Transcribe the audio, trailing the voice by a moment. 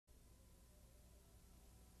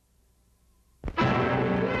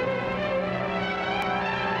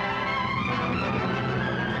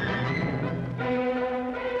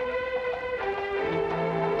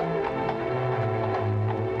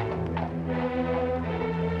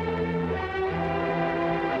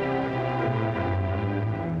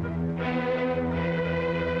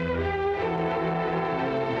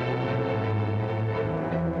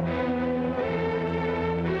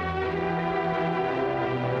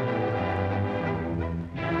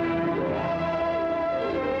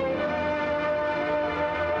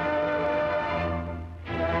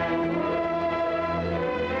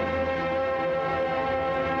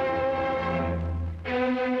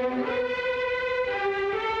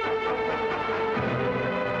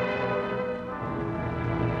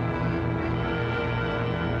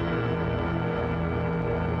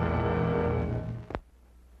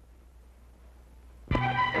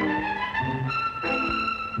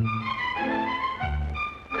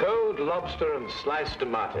lobster and sliced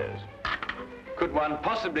tomatoes. Could one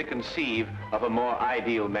possibly conceive of a more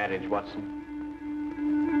ideal marriage, Watson?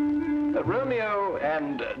 Romeo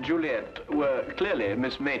and Juliet were clearly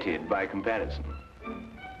mismated by comparison.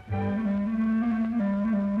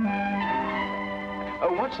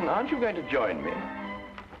 Oh, Watson, aren't you going to join me?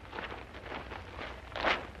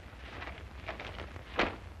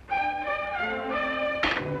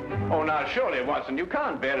 Oh, now, surely, Watson, you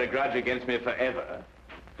can't bear a grudge against me forever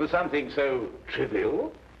for something so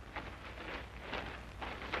trivial.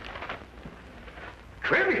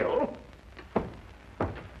 Trivial?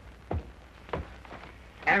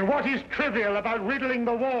 And what is trivial about riddling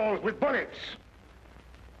the walls with bullets?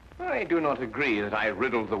 I do not agree that I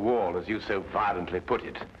riddled the wall, as you so violently put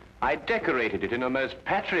it. I decorated it in a most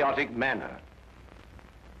patriotic manner.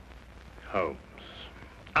 Holmes,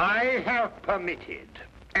 I have permitted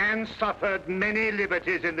and suffered many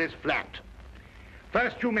liberties in this flat.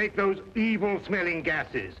 First you make those evil-smelling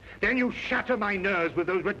gases. Then you shatter my nerves with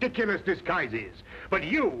those ridiculous disguises. But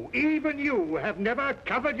you, even you, have never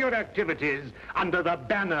covered your activities under the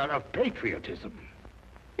banner of patriotism.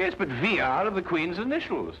 Yes, but V are of the Queen's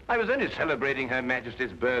initials. I was only celebrating Her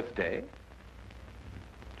Majesty's birthday.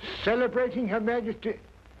 Celebrating Her Majesty?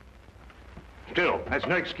 Still, that's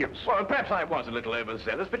no excuse. Well, perhaps I was a little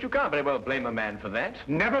overzealous, but you can't very well blame a man for that.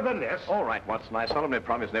 Nevertheless... All right, Watson, I solemnly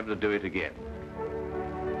promise never to do it again.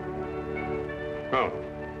 Oh.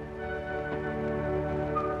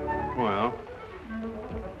 Well.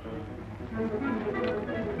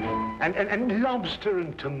 And lobster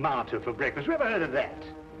and tomato for breakfast. Who ever heard of that?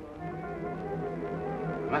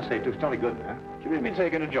 I must say, it looks jolly good, huh? Do you really mean to say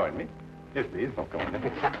you're going to join me? Yes, please. Oh, go on, then.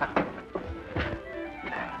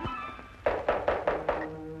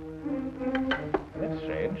 That's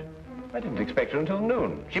strange. I didn't expect her until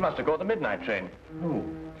noon. She must have caught the midnight train. Oh.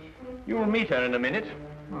 You'll meet her in a minute.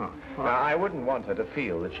 Oh. Now, I wouldn't want her to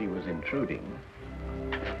feel that she was intruding.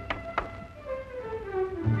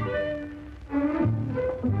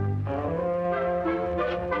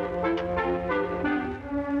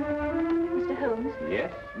 Mr. Holmes?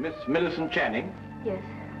 Yes, Miss Millicent Channing? Yes.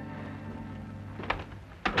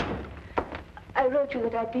 I wrote you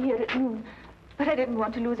that I'd be here at noon, but I didn't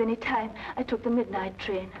want to lose any time. I took the midnight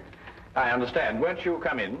train. I understand. Won't you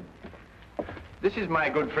come in? This is my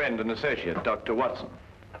good friend and associate, Dr. Watson.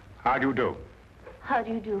 How do you do? How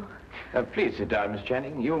do you do? Please sit down, Miss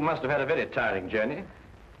Channing. You must have had a very tiring journey,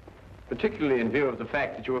 particularly in view of the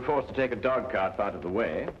fact that you were forced to take a dog cart out of the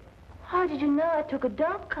way. How did you know I took a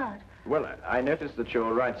dog cart? Well, I noticed that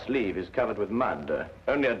your right sleeve is covered with mud.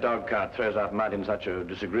 Only a dog cart throws out mud in such a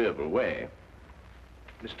disagreeable way.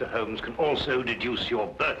 Mr. Holmes can also deduce your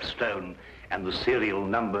birthstone and the serial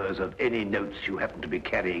numbers of any notes you happen to be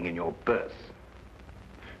carrying in your purse.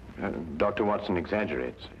 Dr. Watson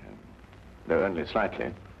exaggerates, though only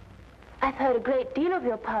slightly. I've heard a great deal of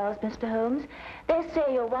your powers, Mr. Holmes. They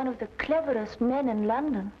say you're one of the cleverest men in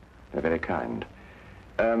London. They're very kind.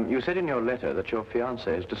 You said in your letter that your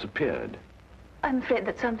fiancé has disappeared. I'm afraid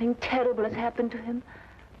that something terrible has happened to him.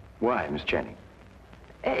 Why, Miss Channing?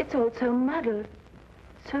 It's all so muddled,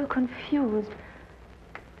 so confused.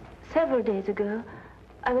 Several days ago,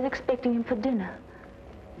 I was expecting him for dinner.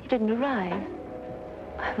 He didn't arrive.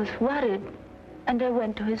 I was worried, and I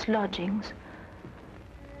went to his lodgings.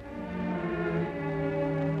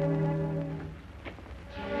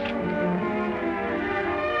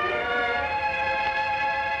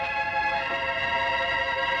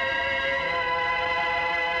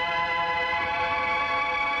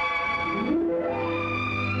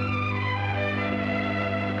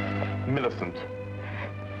 Millicent.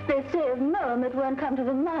 They say of Mom it won't come to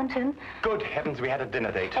the mountain. Good heavens, we had a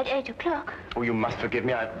dinner date. At 8 o'clock. Oh, you must forgive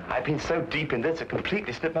me. I've been so deep in this, it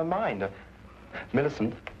completely slipped my mind.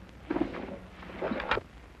 Millicent,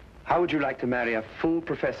 how would you like to marry a full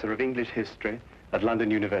professor of English history at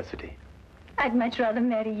London University? I'd much rather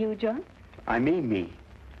marry you, John. I mean me.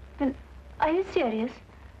 Then, are you serious?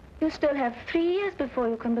 You still have 3 years before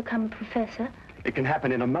you can become a professor. It can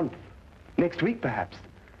happen in a month. Next week, perhaps.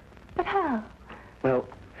 But how? Well,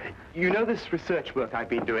 you know this research work I've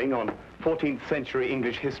been doing on 14th century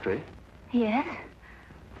English history? Yes?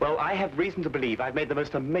 Well, I have reason to believe I've made the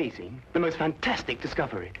most amazing, the most fantastic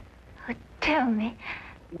discovery. Oh, tell me.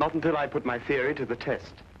 Not until I put my theory to the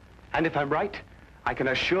test. And if I'm right, I can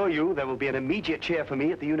assure you there will be an immediate cheer for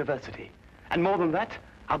me at the university. And more than that,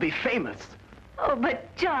 I'll be famous. Oh,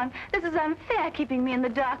 but John, this is unfair, keeping me in the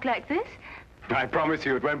dark like this. I promise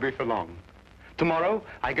you it won't be for long. Tomorrow,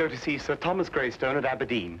 I go to see Sir Thomas Greystone at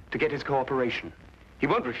Aberdeen to get his cooperation. He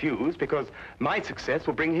won't refuse because my success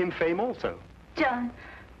will bring him fame also. John,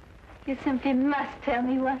 You simply must tell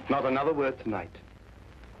me what... Not another word tonight.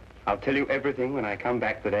 I'll tell you everything when I come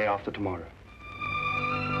back the day after tomorrow.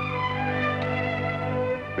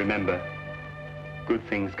 Remember, good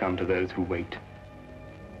things come to those who wait.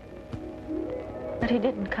 But he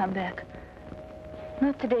didn't come back.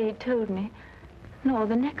 Not the day he told me, nor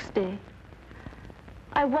the next day.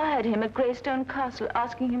 I wired him at Greystone Castle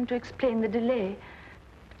asking him to explain the delay.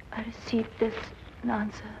 I received this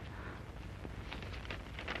answer.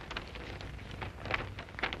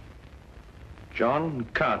 John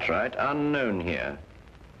Cartwright, unknown here.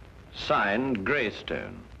 Signed,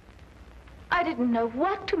 Greystone. I didn't know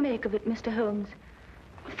what to make of it, Mr. Holmes.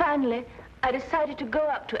 Finally, I decided to go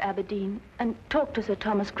up to Aberdeen and talk to Sir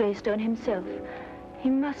Thomas Greystone himself. He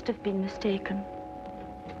must have been mistaken.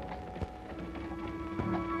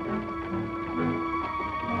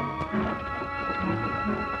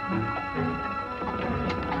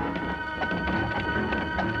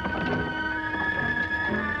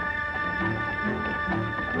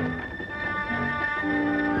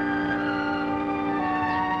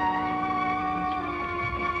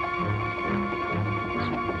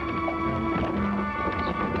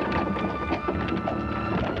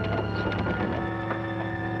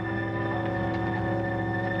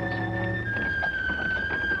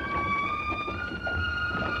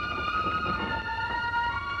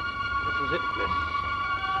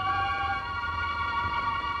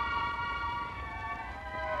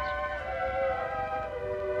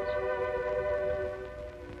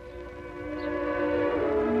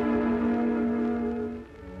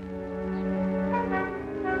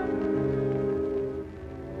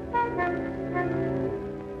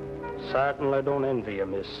 Certainly don't envy you,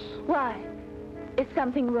 miss. Why? Is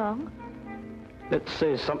something wrong? Let's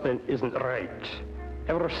say something isn't right.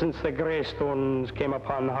 Ever since the Greystones came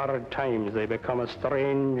upon hard times, they become a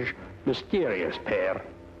strange, mysterious pair.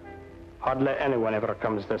 Hardly anyone ever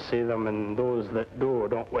comes to see them, and those that do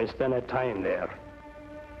don't waste any time there.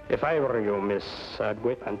 If I were you, miss, I'd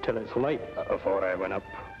wait until it's light before I went up.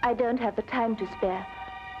 I don't have the time to spare.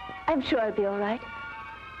 I'm sure I'll be all right.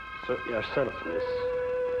 Suit yourself, miss.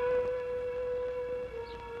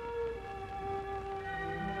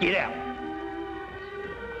 Get out.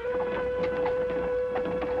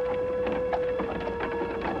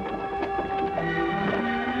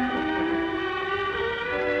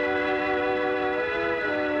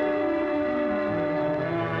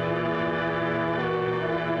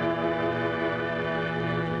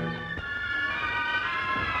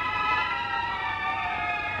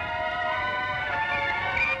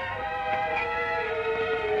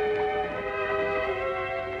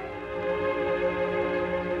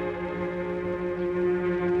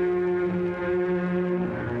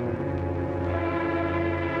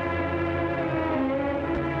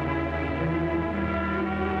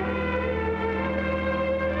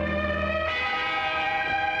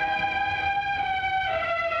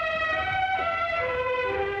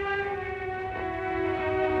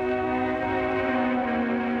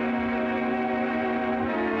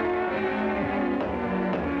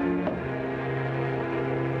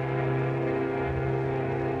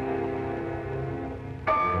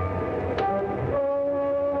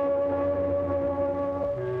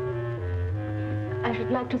 I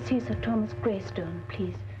should like to see Sir Thomas Greystone,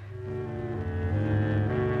 please.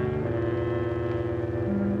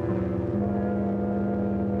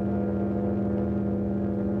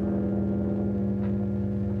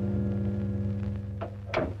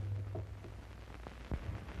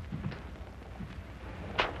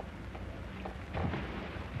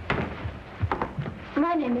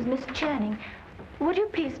 My name is Miss Channing. Would you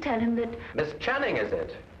please tell him that... Miss Channing, is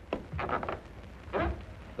it?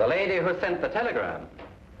 The lady who sent the telegram?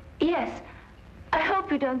 Yes. I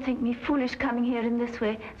hope you don't think me foolish coming here in this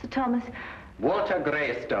way, Sir Thomas. Walter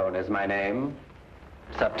Greystone is my name.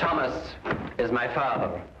 Sir Thomas is my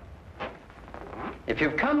father. If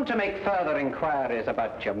you've come to make further inquiries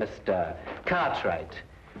about your Mr. Cartwright,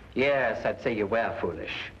 yes, I'd say you were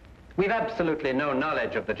foolish. We've absolutely no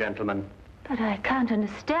knowledge of the gentleman. But I can't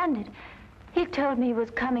understand it. He told me he was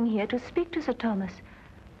coming here to speak to Sir Thomas.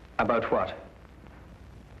 About what?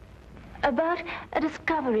 About a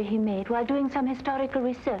discovery he made while doing some historical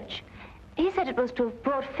research. He said it was to have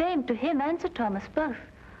brought fame to him and Sir Thomas both.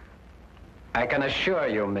 I can assure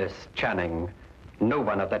you, Miss Channing, no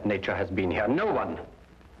one of that nature has been here. No one.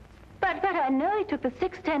 But I know he took the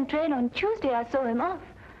 6:10 train on Tuesday. I saw him off.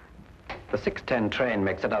 The 6:10 train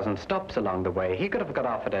makes a dozen stops along the way. He could have got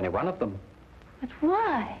off at any one of them. But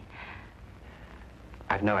why?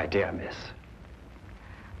 I've no idea, miss.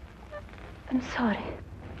 I'm sorry.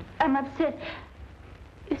 I'm upset.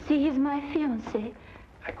 You see, he's my fiancé.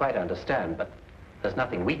 I quite understand, but there's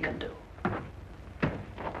nothing we can do.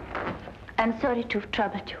 I'm sorry to have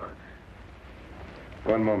troubled you.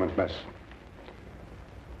 One moment, miss.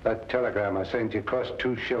 That telegram I sent you cost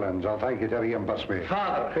 2 shillings. I'll thank you to reimburse me.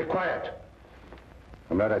 Father! Be quiet.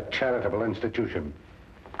 I'm not a charitable institution.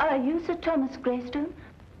 Are you Sir Thomas Greystone?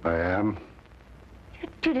 I am.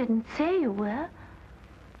 You didn't say you were.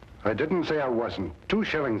 I didn't say I wasn't. 2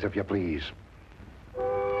 shillings, if you please. Thank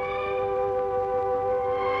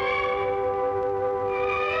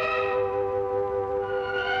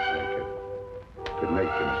you. Good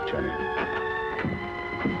night, Miss Channing.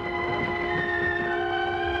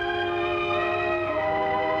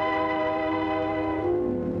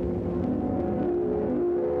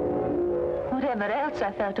 Whatever else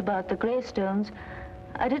I felt about the Greystones,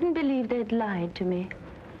 I didn't believe they'd lied to me.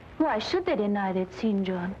 Why should they deny they'd seen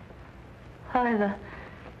John? However,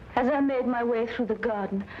 as I made my way through the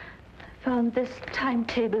garden, I found this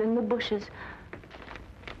timetable in the bushes.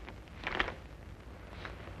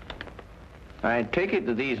 I take it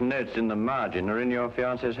that these notes in the margin are in your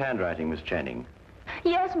fiancé's handwriting, Miss Channing.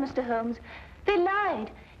 Yes, Mr. Holmes. They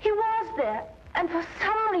lied. He was there. And for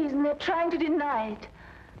some reason, they're trying to deny it.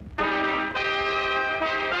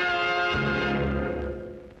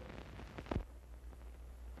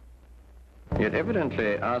 He had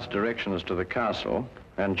evidently asked directions to the castle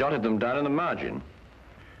and jotted them down in the margin.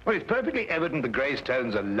 Well, it's perfectly evident the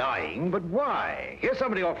Greystones are lying, but why? Here's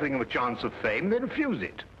somebody offering them a chance of fame, they refuse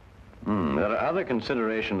it. There are other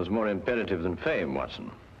considerations more imperative than fame,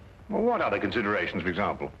 Watson. Well, what other considerations, for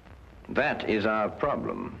example? That is our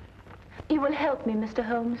problem. You will help me, Mr.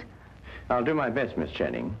 Holmes. I'll do my best, Miss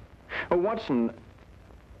Channing. Oh, Watson,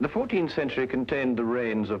 the 14th century contained the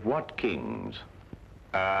reigns of what kings?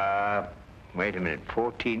 Wait a minute,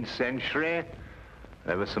 14th century?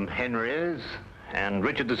 There were some Henrys, and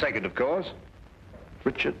Richard II, of course.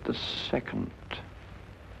 Richard II.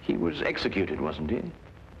 He was executed, wasn't he?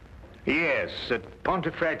 Yes, at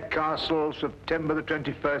Pontefract Castle, September the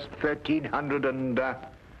 21st, 1300 and...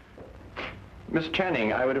 Miss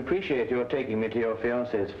Channing, I would appreciate your taking me to your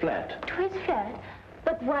fiancé's flat. To his flat?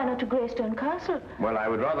 But why not to Greystone Castle? Well, I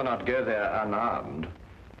would rather not go there unarmed.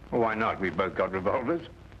 Why not? We've both got revolvers.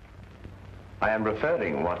 I am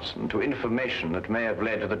referring, Watson, to information that may have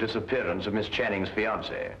led to the disappearance of Miss Channing's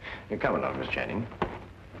fiancé. Come along, Miss Channing.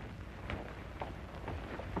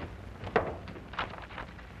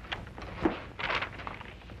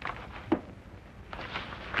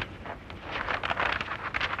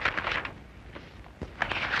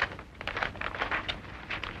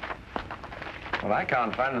 Well, I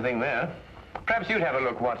can't find anything there. Perhaps you'd have a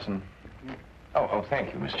look, Watson. Oh,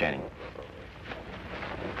 thank you, Miss Channing.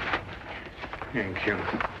 Thank you.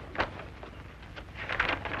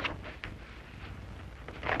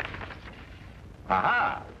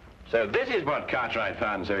 Aha! So this is what Cartwright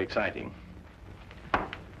found so exciting.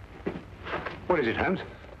 What is it, Holmes?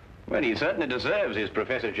 Well, he certainly deserves his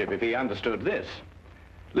professorship if he understood this.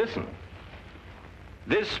 Listen.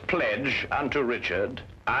 This pledge unto Richard,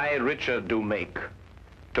 I, Richard, do make.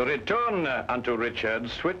 To return unto Richard,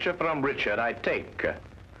 switcher from Richard I take.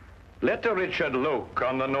 Let a Richard look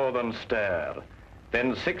on the northern stair,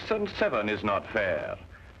 then 6 and 7 is not fair.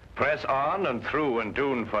 Press on and through and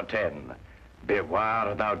doon for 10.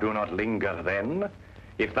 Beware thou do not linger then.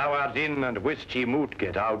 If thou art in and wist ye moot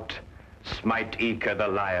get out, smite eke the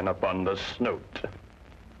lion upon the snout.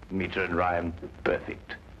 Meter and rhyme,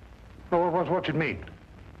 perfect. Well, what's it mean?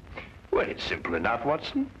 Well, it's simple enough,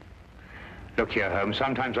 Watson. Look here, Holmes,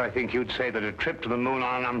 sometimes I think you'd say that a trip to the moon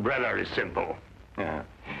on an umbrella is simple. Yeah.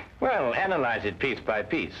 Well, analyze it piece by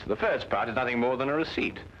piece. The first part is nothing more than a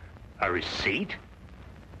receipt. A receipt?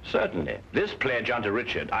 Certainly. This pledge unto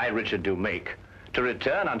Richard, I, Richard, do make, to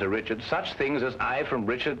return unto Richard such things as I from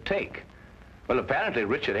Richard take. Well, apparently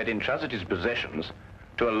Richard had entrusted his possessions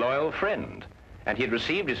to a loyal friend, and he had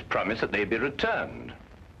received his promise that they be returned.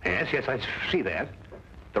 Yes, I see that.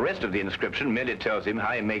 The rest of the inscription merely tells him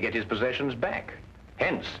how he may get his possessions back.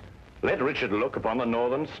 Hence, let Richard look upon the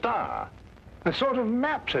northern star. A sort of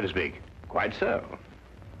map, so to speak. Quite so.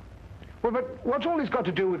 Well, but what's all this got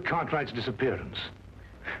to do with Cartwright's disappearance?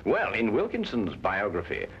 Well, in Wilkinson's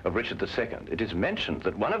biography of Richard II, it is mentioned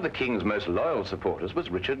that one of the king's most loyal supporters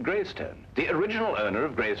was Richard Greystone, the original owner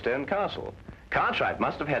of Greystone Castle. Cartwright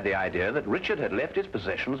must have had the idea that Richard had left his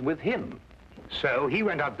possessions with him. So he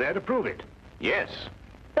went up there to prove it? Yes.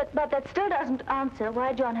 But that still doesn't answer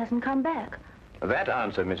why John hasn't come back. That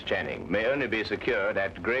answer, Miss Channing, may only be secured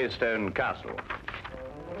at Greystone Castle.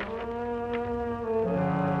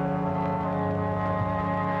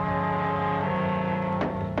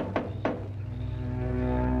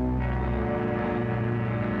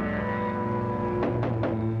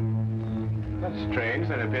 strange,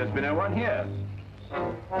 there appears to be no one here.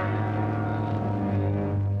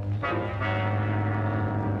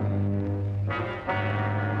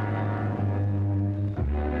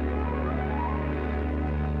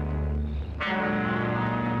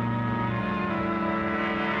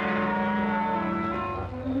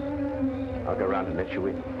 I'll go round and let you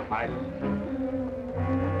in. Aye.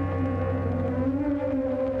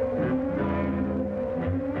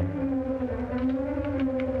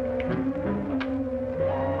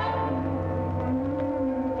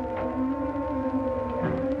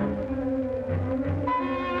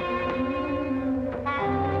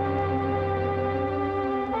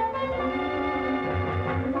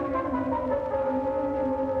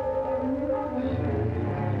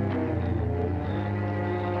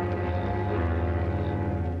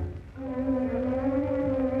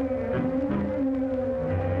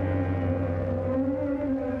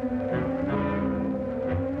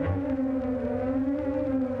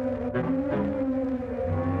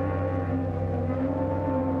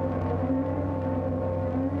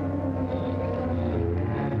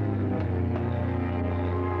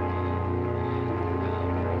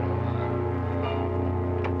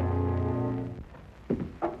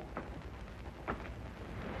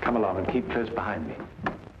 Come along and keep close behind me.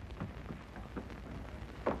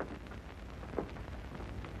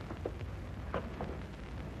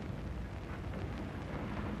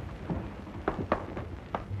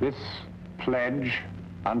 This pledge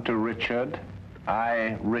unto Richard,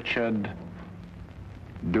 I, Richard,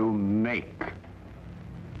 do make.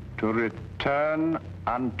 To return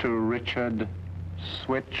unto Richard,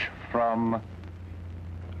 switch from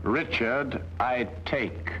Richard, I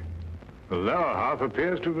take. The lower half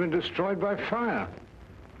appears to have been destroyed by fire.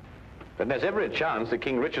 Then there's every chance that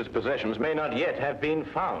King Richard's possessions may not yet have been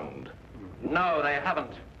found. No, they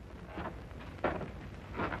haven't.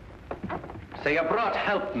 So you brought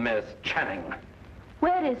help, Miss Channing.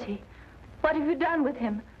 Where is he? What have you done with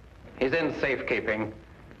him? He's in safekeeping,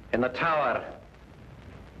 in the tower.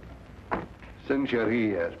 Since you're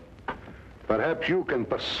here, perhaps you can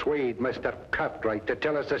persuade Mr. Cartwright to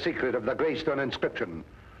tell us the secret of the Greystone Inscription.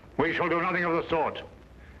 We shall do nothing of the sort.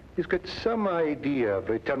 He's got some idea of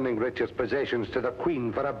returning Richard's possessions to the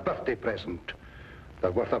Queen for a birthday present.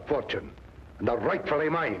 They're worth a fortune, and they're rightfully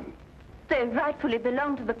mine. They rightfully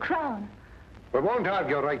belong to the crown. We won't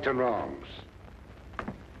argue rights and wrongs.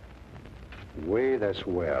 Weigh this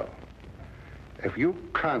well. If you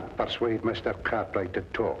can't persuade Mr. Cartwright to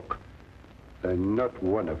talk, then not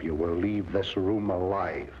one of you will leave this room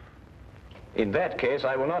alive. In that case,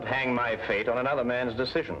 I will not hang my fate on another man's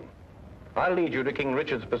decision. I'll lead you to King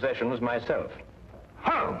Richard's possessions myself.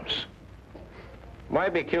 Holmes! Why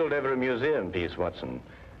be killed over a museum piece, Watson?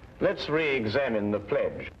 Let's re-examine the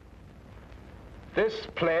pledge. This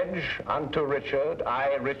pledge unto Richard,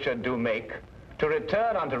 I, Richard, do make. To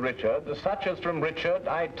return unto Richard, the such as from Richard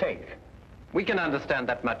I take. We can understand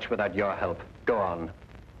that much without your help. Go on.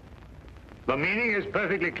 The meaning is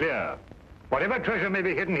perfectly clear. Whatever treasure may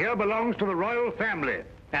be hidden here belongs to the royal family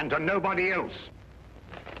and to nobody else.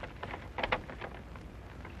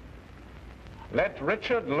 Let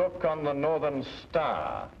Richard look on the northern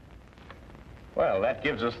star. Well, that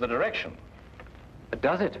gives us the direction.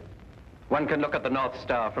 Does it? One can look at the North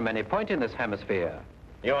Star from any point in this hemisphere.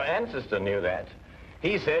 Your ancestor knew that.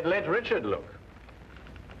 He said, let Richard look.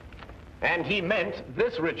 And he meant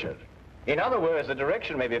this Richard. In other words, the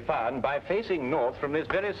direction may be found by facing north from this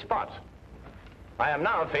very spot. I am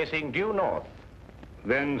now facing due north.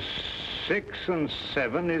 Then 6 and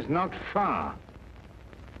 7 is not far.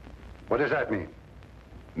 What does that mean?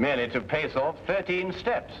 Merely to pace off 13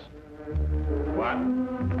 steps.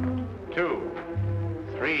 1, 2,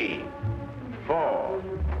 3, 4,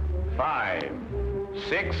 5,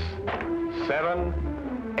 6,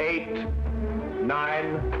 7, 8,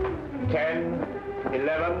 9, 10,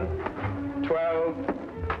 11, 12,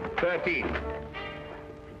 13.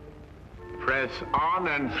 Press on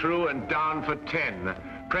and through and down for 10.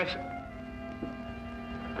 Press...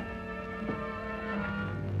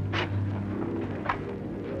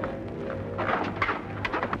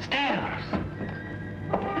 Stairs!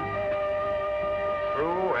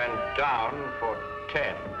 Through and down for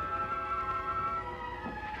 10.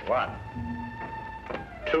 1,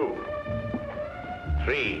 2,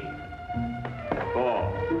 3,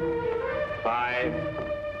 4, 5,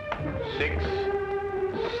 6,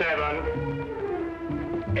 7,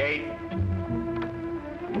 8,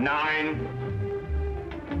 9,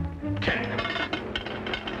 10.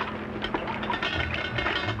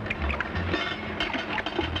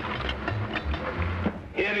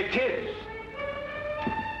 Here it is.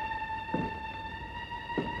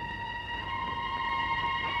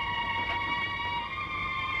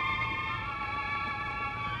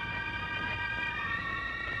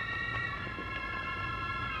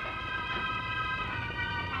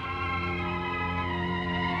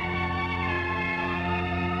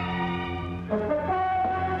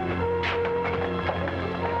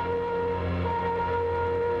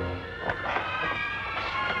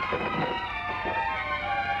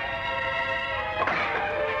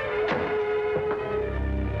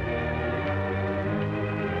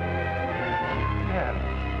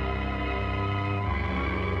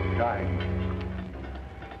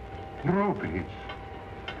 rubies.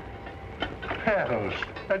 Pearls,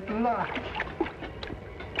 at last.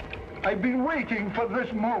 I've been waiting for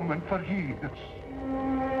this moment for years.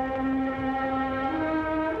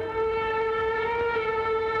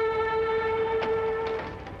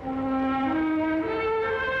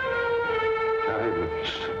 Diamonds.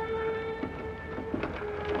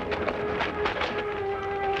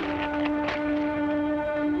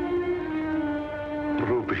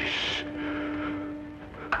 Rubies.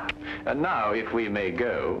 And now, if we may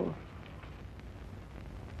go...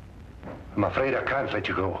 I'm afraid I can't let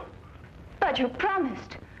you go. But you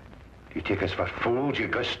promised. You take us for fools, you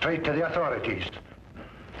go straight to the authorities.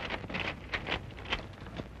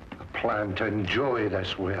 I plan to enjoy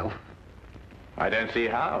this wealth. I don't see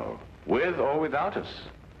how, with or without us.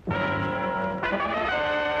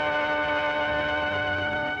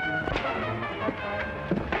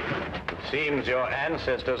 It seems your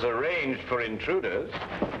ancestors arranged for intruders.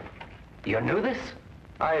 You knew this?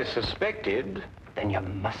 I suspected. Then you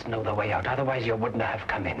must know the way out, otherwise you wouldn't have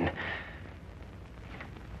come in.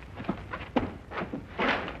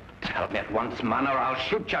 Tell me at once, man, or I'll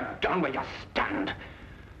shoot you down where you stand.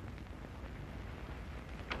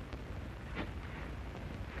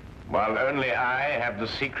 While only I have the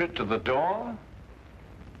secret to the door?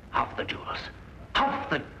 Half the jewels. Half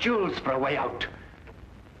the jewels for a way out.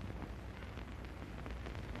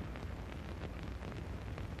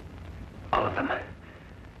 All of them.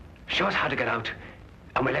 Show us how to get out,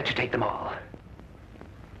 and we'll let you take them all.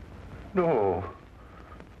 No.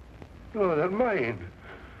 No, they're mine.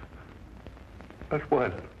 Not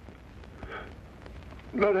one.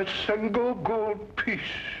 Not a single gold piece.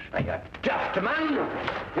 Now, you daft man!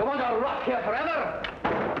 You want to rot here forever?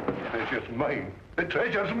 The treasure's mine. The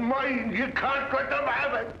treasure's mine. You can't let them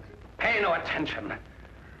have it. Pay no attention.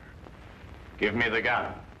 Give me the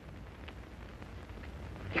gun.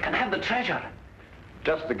 You can have the treasure.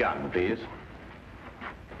 Just the gun, please.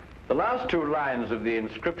 The last two lines of the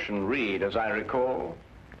inscription read, as I recall,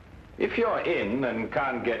 if you're in and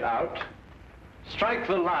can't get out, strike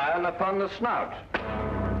the lion upon the snout.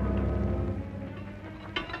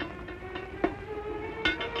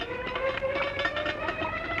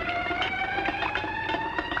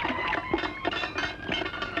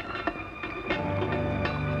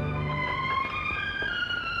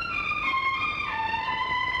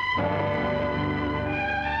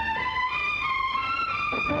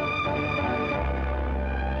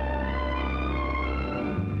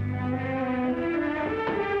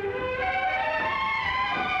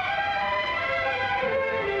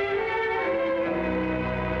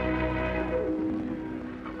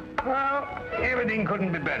 Everything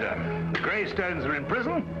couldn't be better. The Greystones are in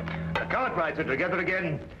prison, the Cartwrights are together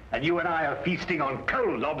again, and you and I are feasting on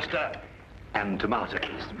cold lobster and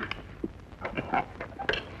tomatoes.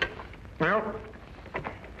 Well,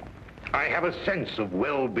 I have a sense of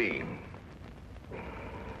well-being.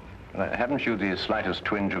 Haven't you the slightest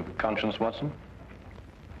twinge of conscience, Watson?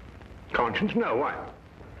 Conscience? No, why?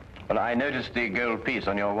 Well, I noticed the gold piece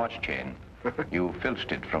on your watch chain. You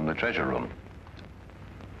filched it from the treasure room.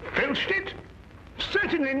 Filched it?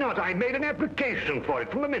 Certainly not. I made an application for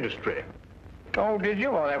it from the ministry. Oh, did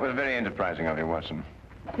you? Well, that was very enterprising of you, Watson.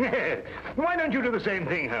 Yes. Why don't you do the same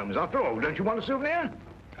thing, Holmes? After all, don't you want a souvenir?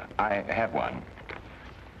 I have one.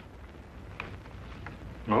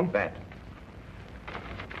 Oh, bad.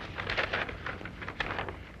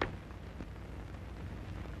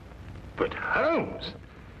 But Holmes,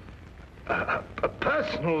 a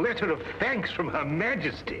personal letter of thanks from Her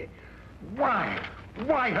Majesty.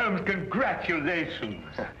 Why, Holmes, congratulations.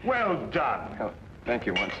 Well done. Oh, thank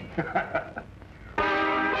you, Watson.